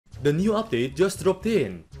The new update just dropped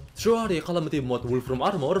in. Terraria Calamity Mod Wulfrum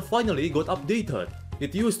Armor finally got updated.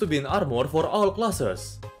 It used to be an armor for all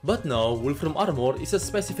classes, but now Wulfrum Armor is a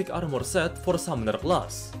specific armor set for Summoner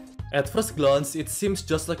class. At first glance, it seems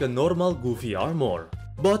just like a normal goofy armor.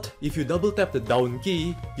 But if you double tap the down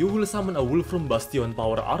key, you will summon a Wulfrum Bastion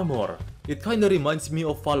power armor. It kinda reminds me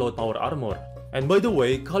of Fallout power armor. And by the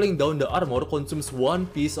way, calling down the armor consumes one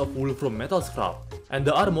piece of Wulfrum metal scrap, and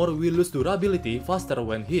the armor will lose durability faster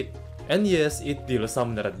when hit. And yes, it deals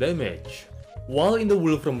summoner damage. While in the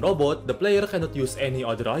Wulfrum robot, the player cannot use any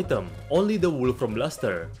other item, only the Wulfrum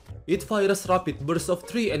blaster. It fires rapid bursts of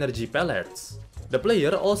 3 energy pellets. The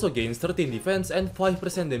player also gains 13 defense and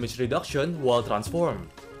 5% damage reduction while transformed.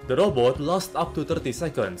 The robot lasts up to 30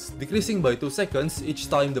 seconds, decreasing by 2 seconds each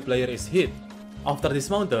time the player is hit. After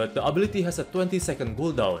dismounted, the ability has a 20-second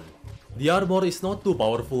cooldown. The armor is not too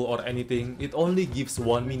powerful or anything, it only gives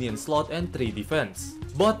 1 minion slot and 3 defense.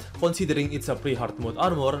 But considering it's a pre-hard mode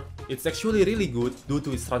armor, it's actually really good due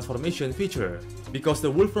to its transformation feature, because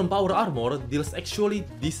the Wulfrum power armor deals actually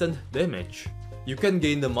decent damage. You can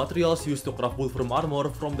gain the materials used to craft Wulfrum armor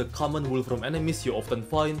from the common Wulfrum enemies you often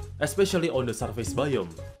find, especially on the surface biome.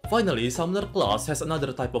 Finally, Summoner class has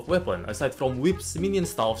another type of weapon aside from whips, minion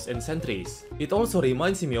staffs, and sentries. It also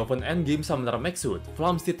reminds me of an endgame Summoner Mech Suit,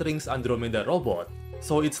 Flamsteed Rings Andromeda robot.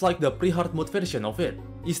 So it's like the pre-hard mode version of it.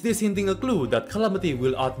 Is this hinting a clue that Calamity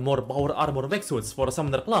will add more power armor mech suits for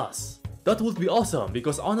Summoner class? That would be awesome,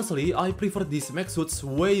 because honestly, I prefer these mech suits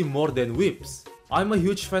way more than whips. I'm a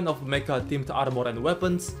huge fan of mecha themed armor and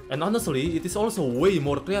weapons, and honestly, it is also way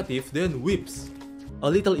more creative than whips. A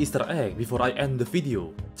little Easter egg before I end the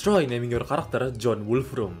video. Try naming your character John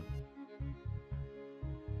Wulfrum.